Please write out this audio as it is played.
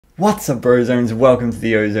What's up, Brozones? Welcome to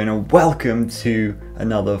the Ozone and welcome to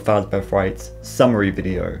another Fazbear Frights summary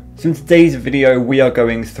video. So in today's video we are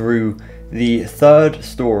going through the third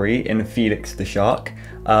story in Felix the Shark.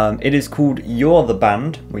 It is called You're the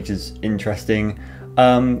Band, which is interesting.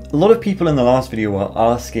 A lot of people in the last video were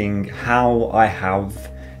asking how I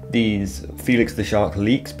have these Felix the Shark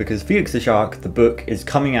leaks, because Felix the Shark, the book, is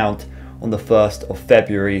coming out on the 1st of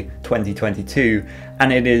February 2022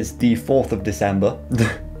 and it is the 4th of December.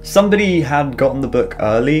 Somebody had gotten the book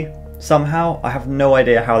early somehow. I have no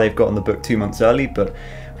idea how they've gotten the book 2 months early, but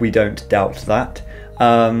we don't doubt that.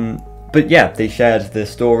 But yeah, they shared the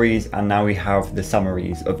stories and now we have the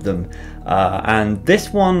summaries of them. And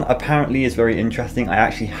this one apparently is very interesting. I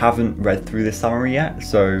actually haven't read through the summary yet,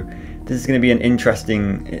 so this is going to be an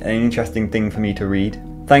interesting thing for me to read.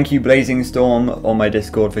 Thank you, Blazing Storm, on my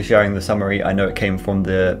Discord for sharing the summary. I know it came from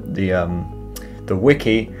the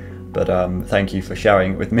wiki, but thank you for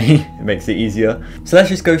sharing it with me. It makes it easier. So let's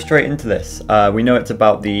just go straight into this. We know it's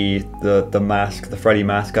about the mask, the Freddy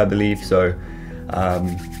mask, I believe. So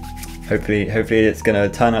hopefully it's gonna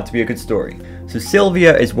turn out to be a good story. So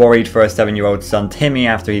Sylvia is worried for her 7-year-old son Timmy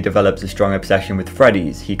after he develops a strong obsession with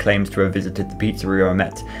Freddy's. He claims to have visited the pizzeria and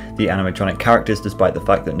met the animatronic characters, despite the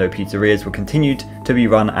fact that no pizzerias were continued to be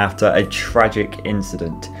run after a tragic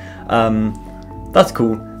incident. That's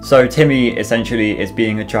cool. So Timmy essentially is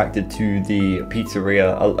being attracted to the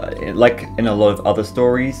pizzeria, like in a lot of other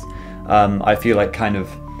stories. I feel like kind of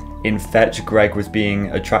in Fetch, Greg was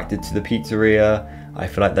being attracted to the pizzeria. I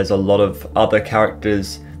feel like there's a lot of other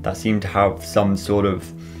characters that seem to have some sort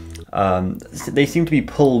of, they seem to be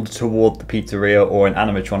pulled toward the pizzeria or an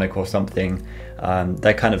animatronic or something.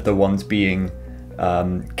 They're kind of the ones being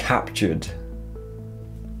captured.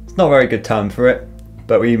 It's not a very good term for it,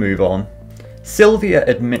 but we move on. Sylvia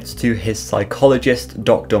admits to his psychologist,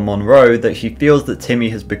 Dr. Monroe, that she feels that Timmy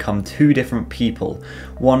has become two different people.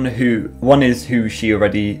 One is who she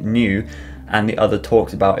already knew, and the other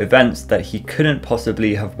talks about events that he couldn't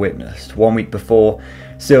possibly have witnessed. 1 week before,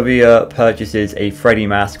 Sylvia purchases a Freddy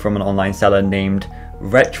mask from an online seller named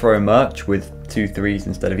Retro Merch, with 2 3s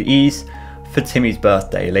instead of E's, for Timmy's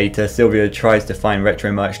birthday. Later, Sylvia tries to find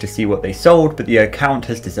Retro Merch to see what they sold, but the account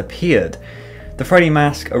has disappeared. The Freddy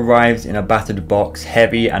mask arrives in a battered box,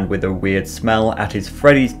 heavy and with a weird smell. At his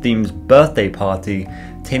Freddy's-themed birthday party,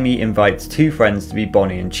 Timmy invites 2 friends to be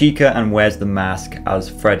Bonnie and Chica and wears the mask as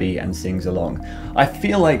Freddy and sings along. I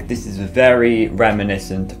feel like this is very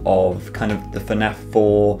reminiscent of kind of the FNAF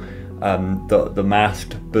 4, the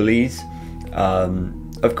masked bullies.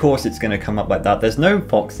 Of course it's going to come up like that. There's no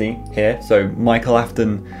Foxy here, so Michael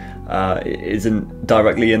Afton isn't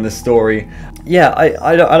directly in the story. Yeah,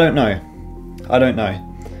 I don't know. I don't know.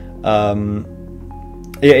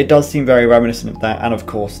 Yeah, it does seem very reminiscent of that, and of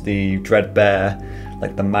course the Dread Bear,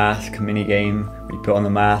 like the mask minigame, where you put on the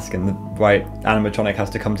mask and the right animatronic has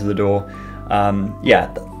to come to the door.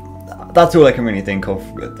 Yeah, that's all I can really think of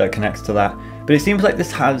that connects to that. But it seems like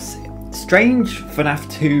this has strange FNAF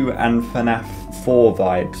 2 and FNAF 4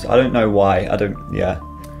 vibes. I don't know why. Yeah.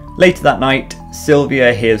 Later that night,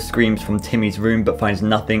 Sylvia hears screams from Timmy's room but finds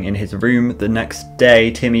nothing in his room. The next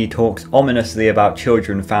day, Timmy talks ominously about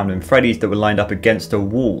children found in Freddy's that were lined up against a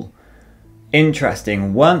wall.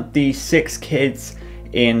 Interesting. Weren't the 6 kids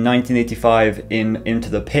in 1985 in Into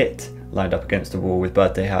the Pit lined up against a wall with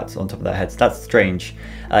birthday hats on top of their heads? That's strange.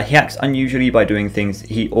 He acts unusually by doing things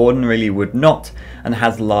he ordinarily would not and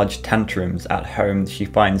has large tantrums. At home, she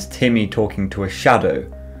finds Timmy talking to a shadow.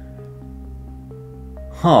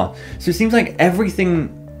 Huh. So it seems like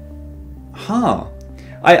everything... Huh.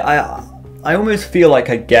 I almost feel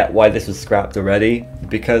like I get why this was scrapped already,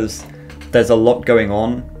 because there's a lot going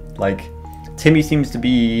on. Like, Timmy seems to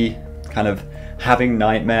be kind of having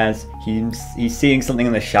nightmares. He's seeing something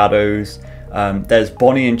in the shadows. There's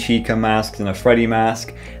Bonnie and Chica masks and a Freddy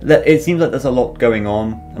mask. It seems like there's a lot going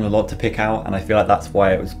on and a lot to pick out, and I feel like that's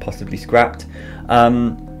why it was possibly scrapped.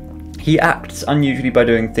 He acts unusually by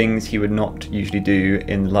doing things he would not usually do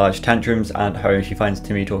in large tantrums. At home, she finds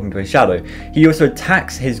Timmy talking to his shadow. He also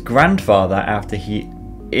attacks his grandfather after he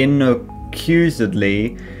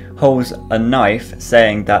inaccusedly holds a knife,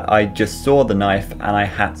 saying that I just saw the knife and I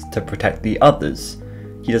had to protect the others.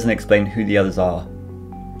 He doesn't explain who the others are.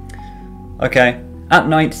 Okay. At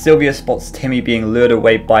night, Sylvia spots Timmy being lured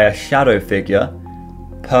away by a shadow figure.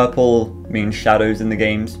 Purple means shadows in the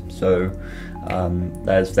games, so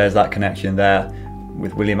there's that connection there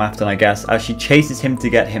with William Afton, I guess. As she chases him to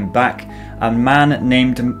get him back, a man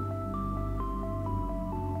named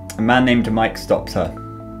Mike stops her.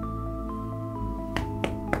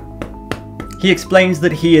 He explains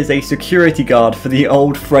that he is a security guard for the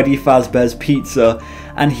old Freddy Fazbear's Pizza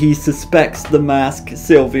and he suspects the mask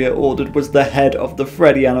Sylvia ordered was the head of the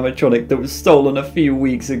Freddy animatronic that was stolen a few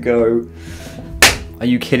weeks ago. Are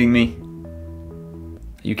you kidding me?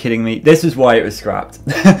 Are you kidding me? This is why it was scrapped.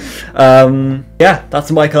 Yeah,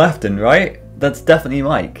 that's Michael Afton, right? That's definitely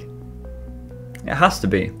Mike. It has to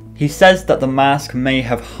be. He says that the mask may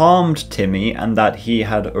have harmed Timmy and that he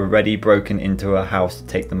had already broken into a house to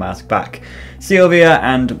take the mask back. Sylvia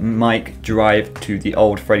and Mike drive to the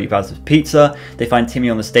old Freddy Fazbear's Pizza. They find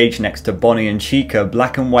Timmy on the stage next to Bonnie and Chica.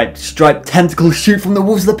 Black and white striped tentacles shoot from the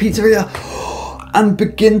walls of the pizzeria and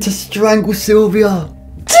begin to strangle Sylvia.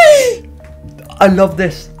 I love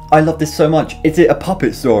this. I love this so much. Is it a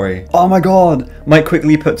puppet story? Oh my god. Mike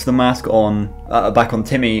quickly puts the mask on, back on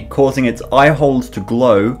Timmy, causing its eye holes to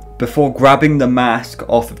glow before grabbing the mask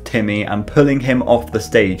off of Timmy and pulling him off the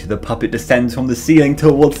stage. The puppet descends from the ceiling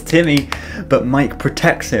towards Timmy, but Mike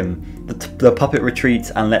protects him. The puppet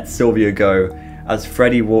retreats and lets Sylvia go as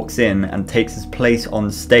Freddy walks in and takes his place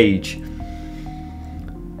on stage.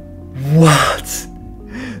 What?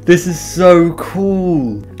 This is so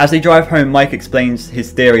cool! As they drive home, Mike explains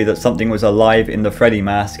his theory that something was alive in the Freddy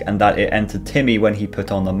mask and that it entered Timmy when he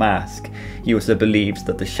put on the mask. He also believes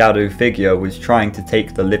that the shadow figure was trying to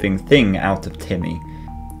take the living thing out of Timmy.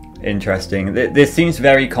 Interesting. This seems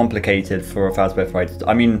very complicated for a Fazbear Frights.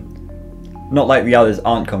 I mean, not like the others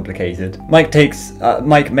aren't complicated. Mike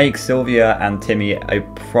makes Sylvia and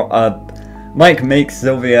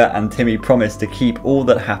Timmy promise to keep all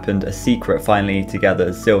that happened a secret finally together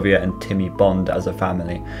as Sylvia and Timmy bond as a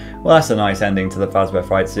family. Well, that's a nice ending to the Fazbear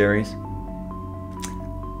Frights series.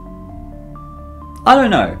 I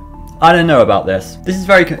don't know. I don't know about this. This is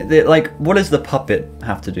very, like, what does the puppet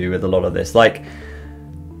have to do with a lot of this? Like,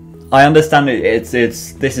 I understand this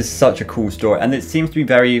is such a cool story, and it seems to be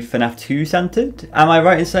very FNAF 2 centered. Am I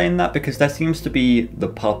right in saying that? Because there seems to be the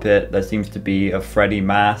puppet, there seems to be a Freddy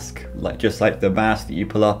mask, just like the mask that you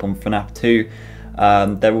pull up on FNAF 2.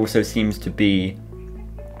 There also seems to be,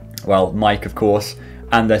 well, Mike, of course,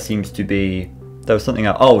 and there seems to be, there was something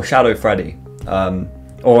else. Oh, Shadow Freddy,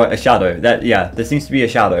 or a shadow. Yeah, there seems to be a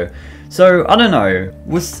shadow. So I don't know.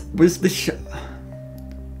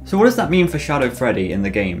 So what does that mean for Shadow Freddy in the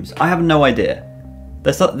games? I have no idea.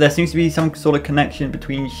 There seems to be some sort of connection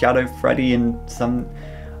between Shadow Freddy and some...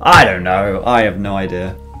 I don't know. I have no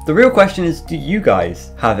idea. The real question is, do you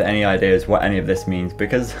guys have any ideas what any of this means?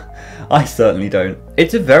 Because I certainly don't.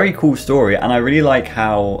 It's a very cool story, and I really like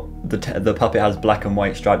how the puppet has black and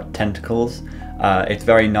white striped tentacles. It's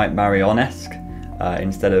very Nightmare-on-esque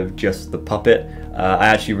instead of just the puppet. I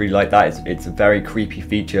actually really like that. It's a very creepy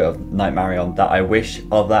feature of Nightmare On that I wish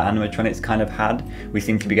other animatronics kind of had. We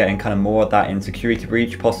seem to be getting kind of more of that in Security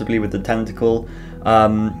Breach, possibly with the tentacle.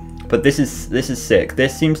 But this is sick.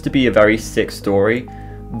 This seems to be a very sick story,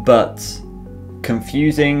 but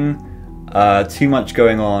confusing, too much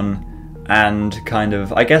going on, and kind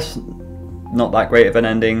of, I guess, not that great of an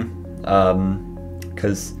ending,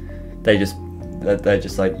 because they're just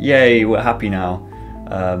like, yay, we're happy now.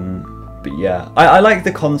 But yeah, I like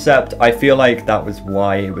the concept. I feel like that was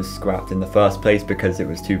why it was scrapped in the first place, because it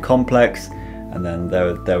was too complex. And then there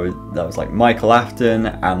was like Michael Afton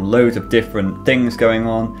and loads of different things going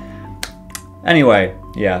on. Anyway,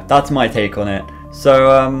 yeah, that's my take on it.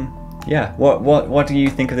 So yeah, what do you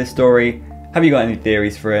think of this story? Have you got any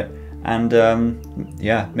theories for it? And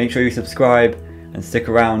yeah, make sure you subscribe and stick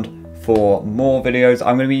around for more videos.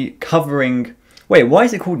 I'm going to be covering... Wait, why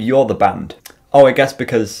is it called You're the Band? Oh, I guess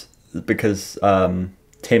because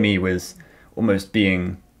Timmy was almost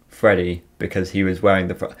being Freddy because he was wearing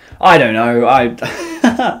the... I don't know.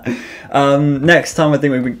 Next time I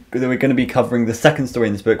think we're going to be covering the second story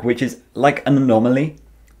in this book, which is like an anomaly.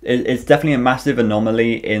 It's definitely a massive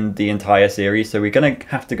anomaly in the entire series, so we're going to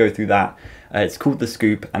have to go through that. It's called The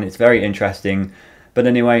Scoop, and it's very interesting. But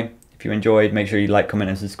anyway, if you enjoyed, make sure you like, comment,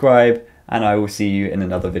 and subscribe, and I will see you in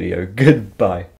another video. Goodbye.